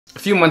A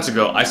few months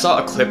ago, I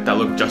saw a clip that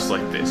looked just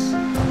like this.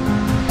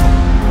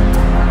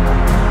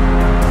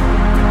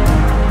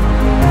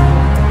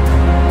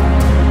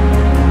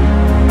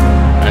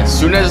 As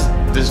soon as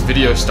this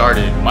video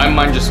started, my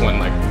mind just went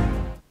like,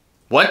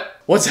 what?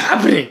 What's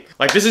happening?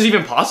 Like, this is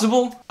even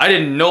possible? I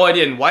had no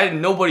idea, and why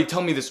did nobody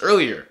tell me this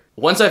earlier?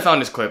 Once I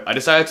found this clip, I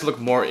decided to look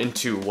more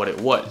into what it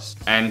was.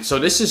 And so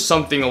this is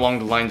something along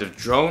the lines of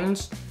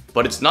drones,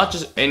 but it's not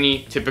just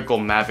any typical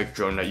Mavic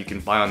drone that you can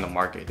buy on the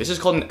market. This is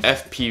called an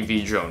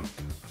FPV drone,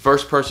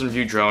 first person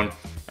view drone.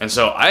 And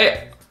so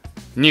I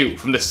knew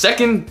from the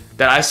second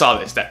that I saw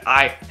this that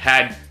I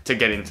had to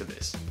get into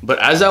this. But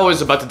as I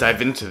was about to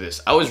dive into this,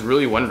 I was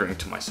really wondering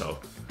to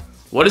myself,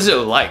 what is it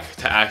like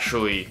to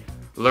actually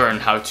learn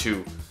how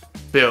to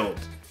build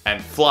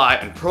and fly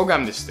and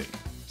program this thing?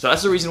 So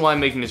that's the reason why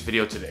I'm making this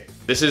video today.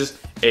 This is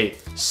a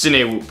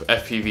Cinewhoop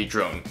FPV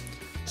drone.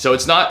 So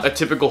it's not a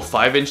typical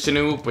 5-inch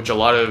Cinewhoop, which a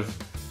lot of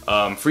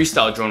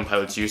freestyle drone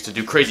pilots use to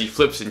do crazy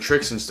flips and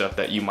tricks and stuff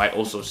that you might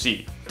also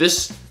see.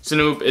 This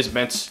Cinewhoop is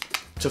meant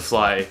to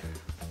fly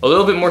a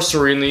little bit more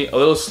serenely, a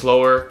little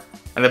slower.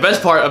 And the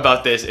best part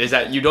about this is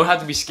that you don't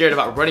have to be scared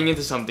about running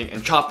into something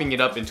and chopping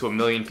it up into a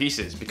million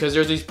pieces because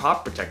there's these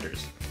pop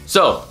protectors.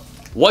 So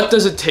what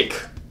does it take,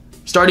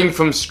 starting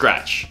from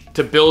scratch,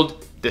 to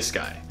build this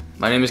guy?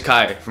 My name is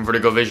Kai from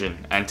Vertigo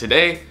Vision, and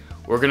today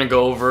we're gonna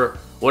go over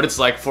what it's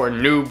like for a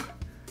noob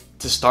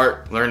to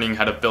start learning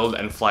how to build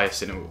and fly a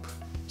Cinewhoop.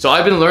 So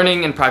I've been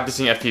learning and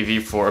practicing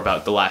FPV for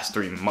about the last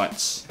 3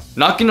 months.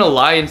 Not gonna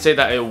lie and say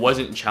that it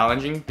wasn't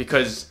challenging,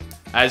 because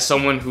as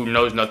someone who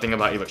knows nothing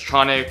about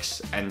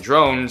electronics and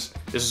drones,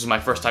 this was my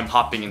first time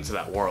hopping into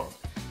that world.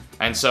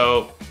 And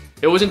so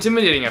it was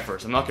intimidating at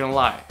first, I'm not gonna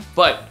lie.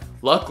 But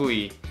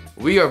luckily,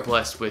 we are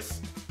blessed with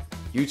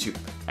YouTube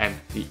and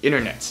the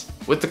internet.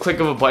 With the click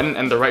of a button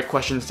and the right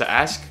questions to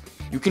ask,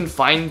 you can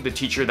find the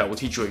teacher that will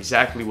teach you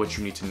exactly what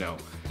you need to know.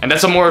 And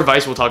that's some more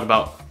advice we'll talk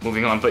about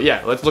moving on, but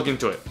yeah, let's look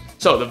into it.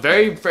 So the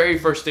very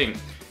first thing,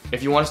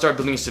 if you want to start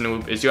building a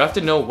Cinewhoop, is you have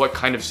to know what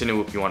kind of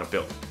Cinewhoop you want to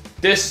build.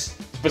 This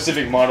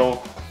specific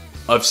model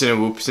of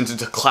Cinewhoop, since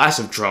it's a class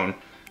of drone,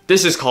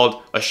 this is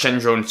called a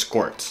Shendrone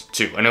Squirt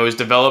V2, and it was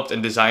developed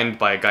and designed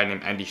by a guy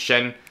named Andy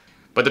Shen.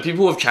 But the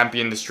people who have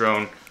championed this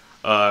drone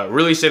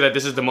really say that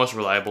this is the most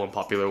reliable and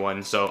popular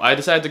one, so I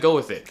decided to go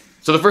with it.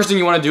 So the first thing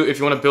you want to do if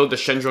you want to build the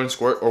Shendrone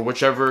Squirt, or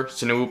whichever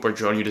Cinewhoop or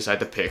drone you decide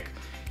to pick,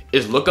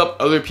 is look up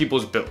other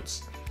people's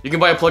builds. You can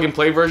buy a plug and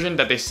play version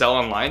that they sell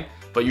online,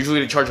 but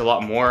usually they charge a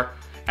lot more.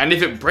 And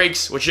if it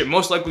breaks, which it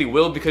most likely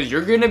will, because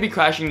you're going to be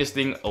crashing this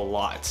thing a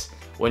lot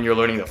when you're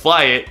learning to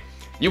fly it,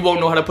 you won't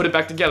know how to put it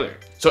back together.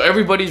 So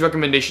everybody's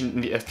recommendation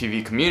in the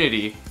FPV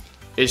community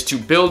is to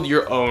build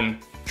your own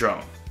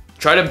drone.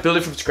 Try to build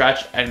it from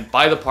scratch and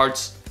buy the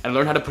parts and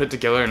learn how to put it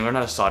together and learn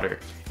how to solder.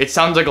 It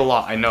sounds like a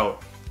lot, I know,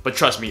 but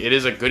trust me, it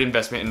is a good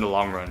investment in the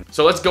long run.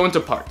 So let's go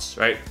into parts,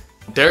 right?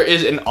 There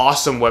is an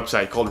awesome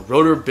website called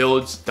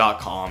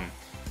rotorbuilds.com,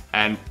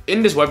 and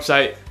in this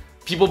website,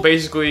 people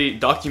basically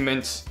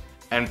document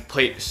and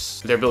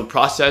place their build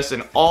process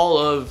and all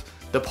of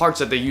the parts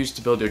that they use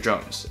to build their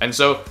drones. And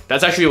so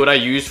that's actually what I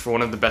used for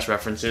one of the best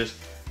references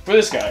for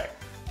this guy.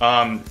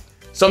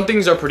 Some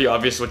things are pretty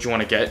obvious what you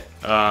want to get,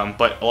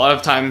 but a lot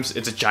of times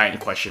it's a giant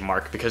question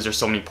mark because there's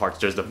so many parts.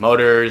 There's the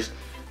motors,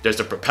 there's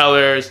the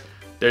propellers,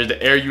 there's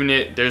the air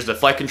unit, there's the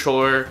flight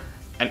controller,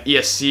 and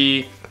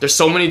ESC. There's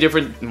so many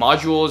different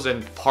modules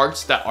and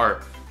parts that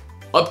are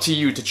up to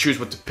you to choose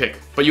what to pick,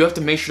 but you have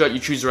to make sure that you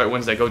choose the right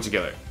ones that go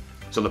together.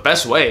 So the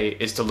best way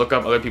is to look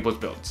up other people's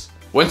builds.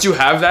 Once you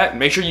have that,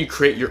 make sure you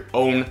create your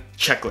own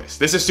checklist.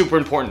 This is super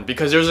important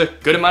because there's a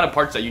good amount of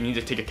parts that you need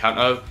to take account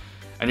of,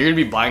 and you're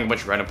gonna be buying a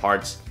bunch of random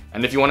parts.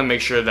 And if you wanna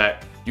make sure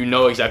that you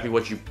know exactly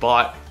what you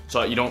bought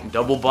so that you don't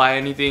double buy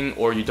anything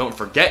or you don't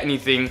forget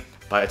anything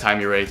by the time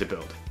you're ready to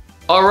build.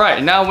 All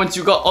right, now once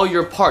you got all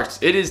your parts,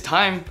 it is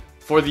time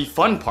for the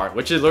fun part,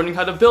 which is learning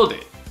how to build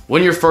it.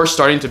 When you're first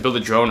starting to build a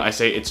drone, I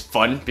say it's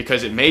fun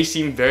because it may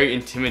seem very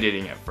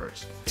intimidating at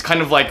first. It's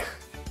kind of like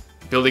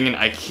building an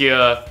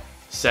IKEA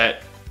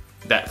set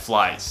that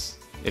flies,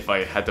 if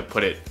I had to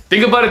put it.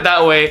 Think about it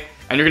that way,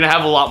 and you're gonna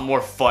have a lot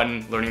more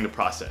fun learning the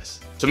process.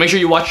 So make sure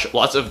you watch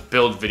lots of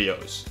build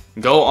videos.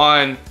 Go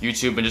on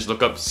YouTube and just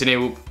look up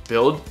Cinewhoop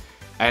build,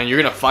 and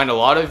you're gonna find a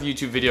lot of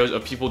YouTube videos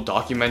of people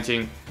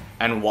documenting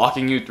and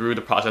walking you through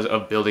the process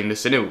of building the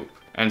Cinewhoop.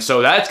 And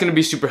so that's gonna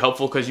be super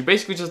helpful because you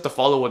basically just have to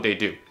follow what they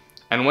do.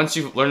 And once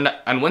you learn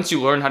that, and once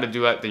you learn how to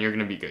do that, then you're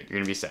gonna be good. You're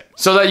gonna be set.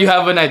 So that you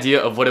have an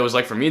idea of what it was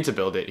like for me to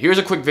build it, here's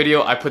a quick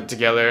video I put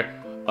together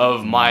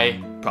of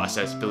my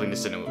process building the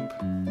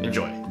Cinewhoop.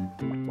 Enjoy.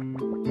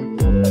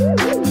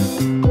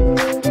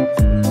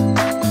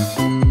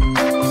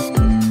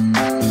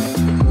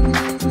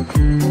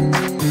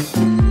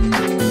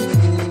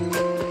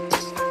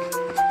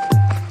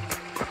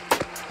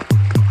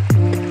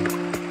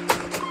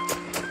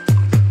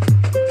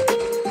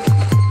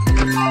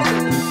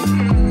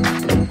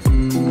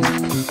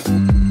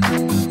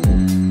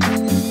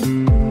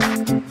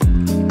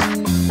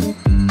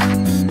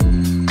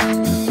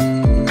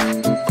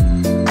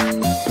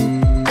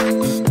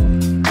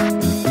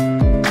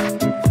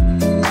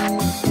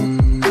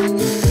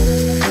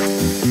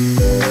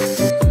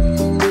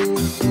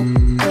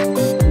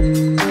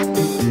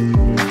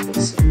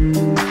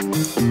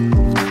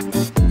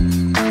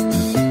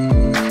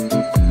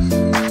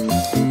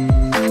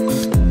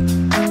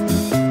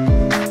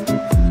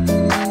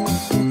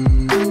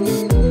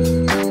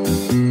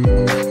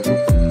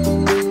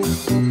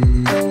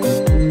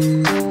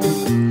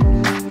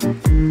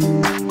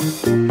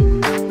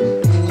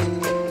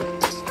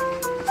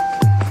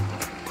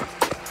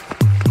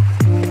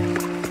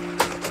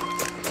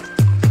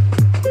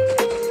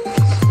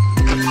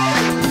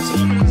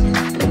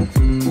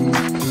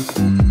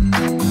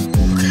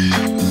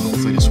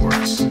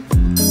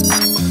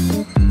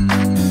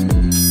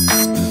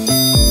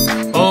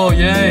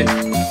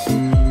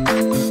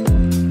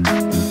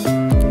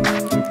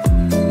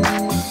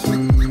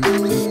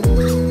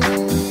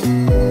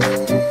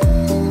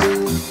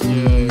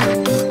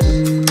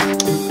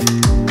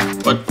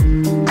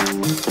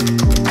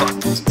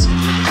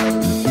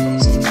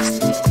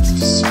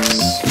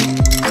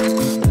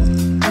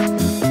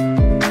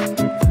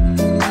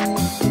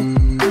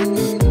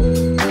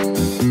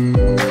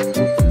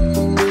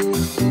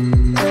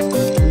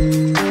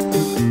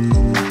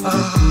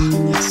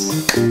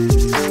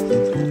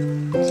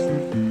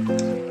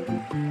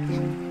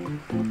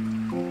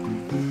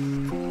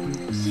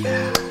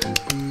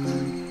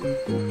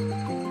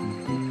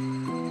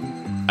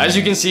 As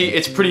you can see,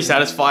 it's pretty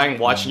satisfying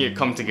watching it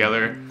come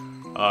together.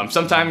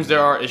 Sometimes there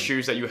are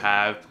issues that you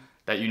have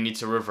that you need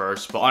to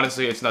reverse, but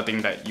honestly, it's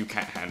nothing that you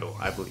can't handle.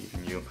 I believe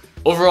in you.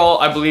 Overall,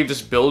 I believe this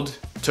build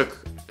took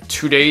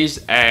 2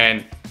 days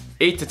and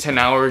 8 to 10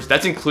 hours.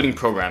 That's including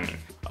programming,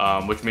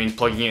 which means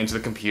plugging it into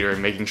the computer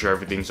and making sure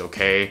everything's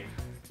okay,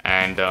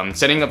 and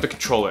setting up the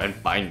controller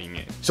and binding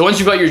it. So once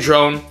you've got your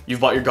drone,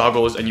 you've bought your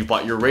goggles, and you've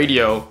bought your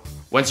radio,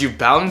 once you've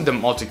bound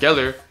them all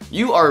together,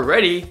 you are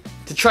ready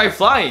to try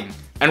flying.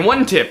 And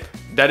one tip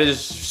that is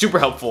super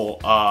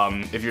helpful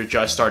if you're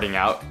just starting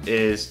out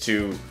is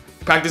to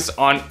practice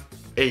on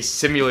a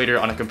simulator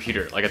on a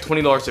computer, like a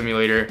 $20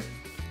 simulator.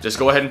 Just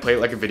go ahead and play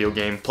it like a video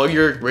game. Plug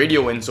your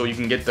radio in so you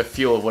can get the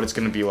feel of what it's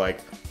gonna be like.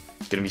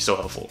 It's gonna be so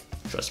helpful,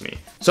 trust me.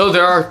 So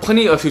there are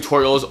plenty of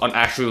tutorials on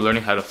actually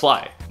learning how to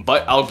fly,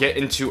 but I'll get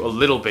into a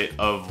little bit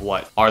of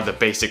what are the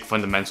basic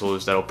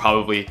fundamentals that will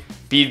probably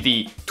be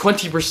the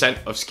 20%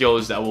 of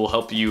skills that will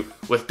help you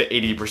with the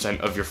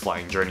 80% of your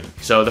flying journey.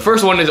 So the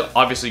first one is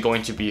obviously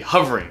going to be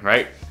hovering,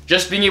 right?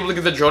 Just being able to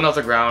get the drone off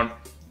the ground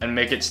and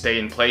make it stay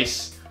in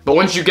place. But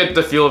once you get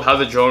the feel of how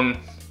the drone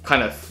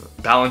kind of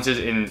balances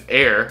in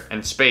air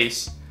and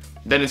space,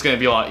 then it's going to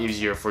be a lot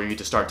easier for you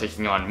to start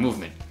taking on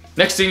movement.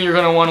 Next thing you're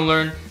going to want to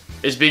learn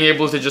is being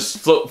able to just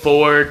float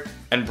forward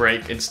and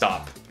brake and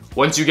stop.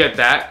 Once you get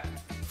that,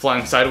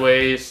 flying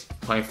sideways,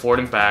 flying forward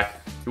and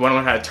back, you want to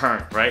learn how to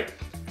turn, right?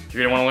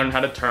 You're going to want to learn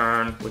how to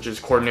turn, which is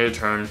coordinated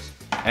turns.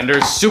 And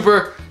there's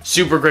super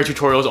great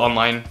tutorials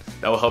online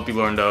that will help you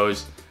learn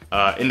those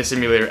in the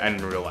simulator and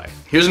in real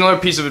life. Here's another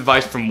piece of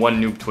advice from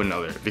one noob to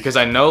another, because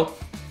I know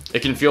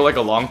it can feel like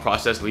a long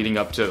process leading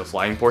up to the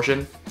flying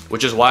portion,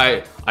 which is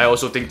why I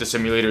also think the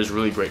simulator is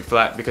really great for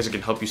that, because it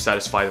can help you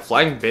satisfy the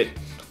flying bit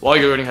while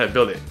you're learning how to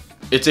build it.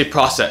 It's a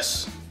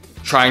process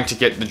trying to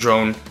get the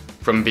drone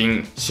from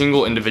being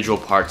single individual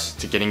parts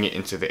to getting it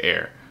into the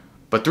air.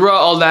 But throughout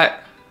all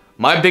that,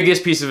 my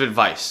biggest piece of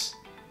advice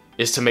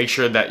is to make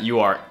sure that you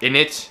are in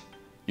it,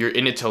 you're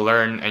in it to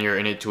learn, and you're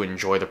in it to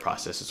enjoy the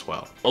process as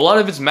well. A lot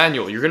of it's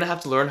manual. You're gonna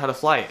have to learn how to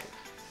fly it,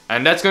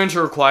 and that's going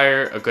to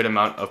require a good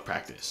amount of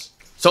practice.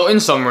 So in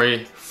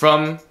summary,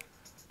 from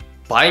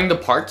buying the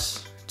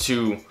parts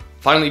to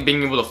finally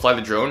being able to fly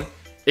the drone,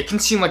 it can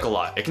seem like a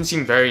lot. It can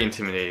seem very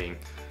intimidating.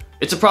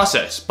 It's a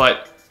process,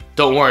 but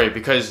don't worry,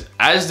 because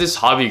as this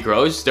hobby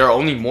grows, there are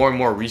only more and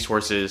more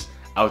resources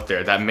out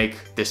there that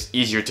make this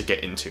easier to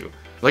get into.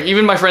 Like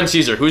even my friend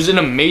Caesar, who's an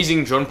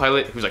amazing drone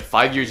pilot, who's like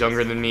 5 years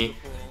younger than me,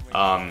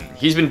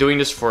 he's been doing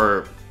this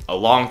for a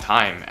long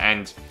time,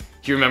 and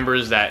he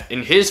remembers that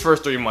in his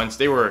first 3 months,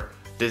 they were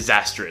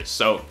disastrous.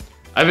 So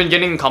I've been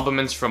getting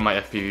compliments from my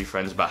FPV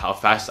friends about how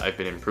fast I've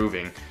been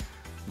improving,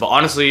 but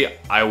honestly,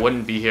 I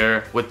wouldn't be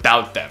here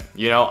without them.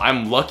 You know,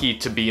 I'm lucky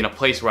to be in a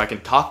place where I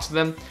can talk to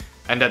them,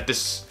 and that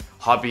this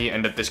hobby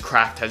and that this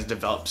craft has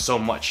developed so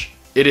much.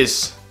 It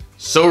is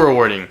so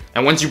rewarding.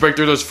 And once you break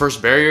through those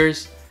first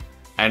barriers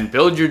and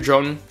build your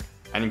drone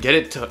and get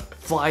it to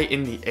fly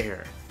in the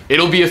air,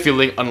 it'll be a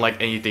feeling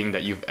unlike anything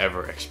that you've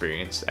ever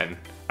experienced, and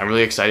I'm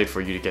really excited for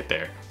you to get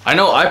there. I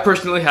know I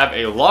personally have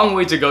a long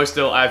way to go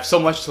still. I have so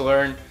much to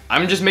learn.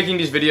 I'm just making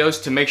these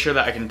videos to make sure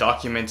that I can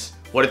document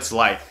what it's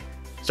like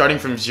starting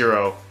from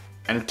zero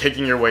and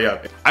taking your way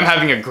up. I'm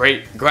having a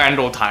great, grand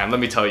old time, let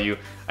me tell you,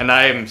 and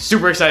I am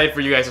super excited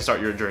for you guys to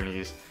start your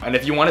journeys. And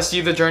if you want to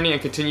see the journey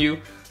and continue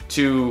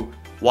to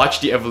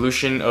watch the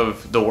evolution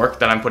of the work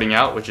that I'm putting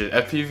out, which is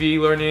FPV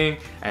learning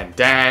and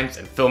dance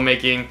and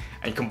filmmaking,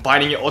 and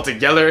combining it all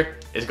together,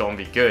 it's gonna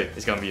be good.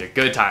 It's gonna be a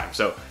good time.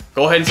 So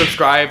go ahead and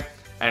subscribe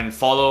and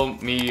follow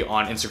me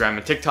on Instagram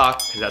and TikTok,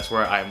 because that's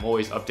where I'm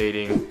always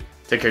updating.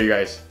 Take care, you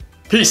guys.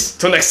 Peace,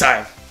 till next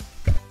time.